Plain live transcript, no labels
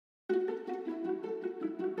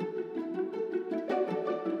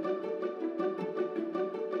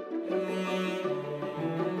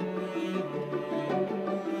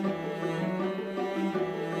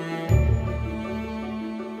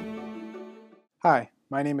Hi,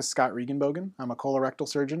 my name is Scott Regenbogen. I'm a colorectal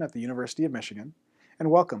surgeon at the University of Michigan, and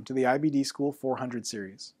welcome to the IBD School 400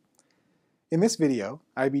 series. In this video,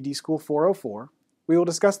 IBD School 404, we will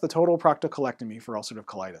discuss the total proctocolectomy for ulcerative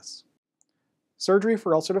colitis. Surgery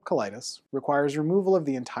for ulcerative colitis requires removal of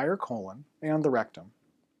the entire colon and the rectum.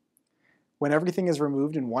 When everything is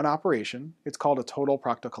removed in one operation, it's called a total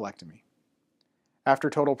proctocolectomy. After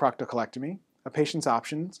total proctocolectomy, a patient's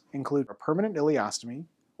options include a permanent ileostomy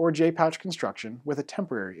or J-pouch construction with a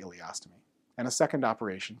temporary ileostomy, and a second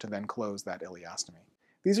operation to then close that ileostomy.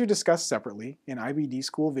 These are discussed separately in IBD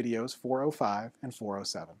School videos 405 and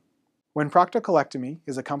 407. When proctocolectomy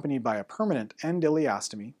is accompanied by a permanent end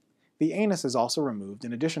ileostomy, the anus is also removed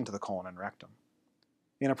in addition to the colon and rectum.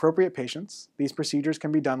 In appropriate patients, these procedures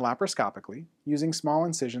can be done laparoscopically using small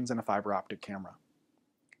incisions and a fiber optic camera.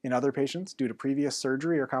 In other patients, due to previous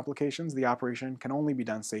surgery or complications, the operation can only be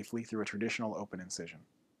done safely through a traditional open incision.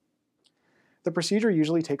 The procedure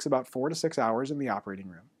usually takes about 4 to 6 hours in the operating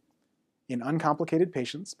room. In uncomplicated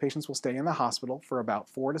patients, patients will stay in the hospital for about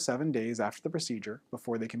 4 to 7 days after the procedure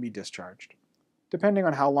before they can be discharged, depending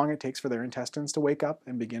on how long it takes for their intestines to wake up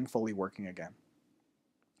and begin fully working again.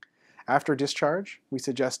 After discharge, we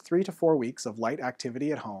suggest 3 to 4 weeks of light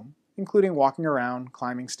activity at home, including walking around,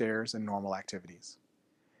 climbing stairs, and normal activities.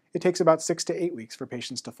 It takes about 6 to 8 weeks for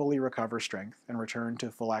patients to fully recover strength and return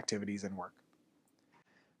to full activities and work.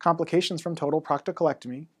 Complications from total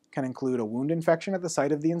proctocolectomy can include a wound infection at the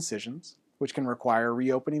site of the incisions, which can require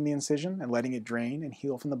reopening the incision and letting it drain and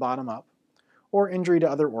heal from the bottom up, or injury to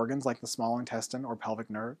other organs like the small intestine or pelvic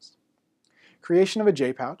nerves. Creation of a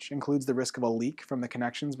J-pouch includes the risk of a leak from the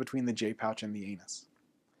connections between the J-pouch and the anus.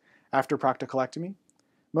 After proctocolectomy,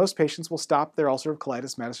 most patients will stop their ulcerative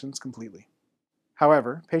colitis medicines completely.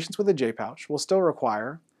 However, patients with a J-pouch will still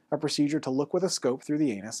require a procedure to look with a scope through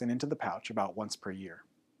the anus and into the pouch about once per year.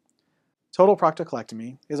 Total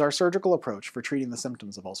proctocolectomy is our surgical approach for treating the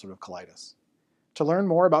symptoms of ulcerative colitis. To learn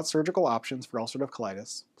more about surgical options for ulcerative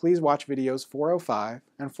colitis, please watch videos 405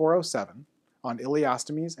 and 407 on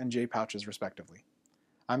ileostomies and J-pouches respectively.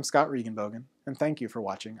 I'm Scott Regenbogen, and thank you for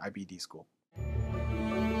watching IBD School.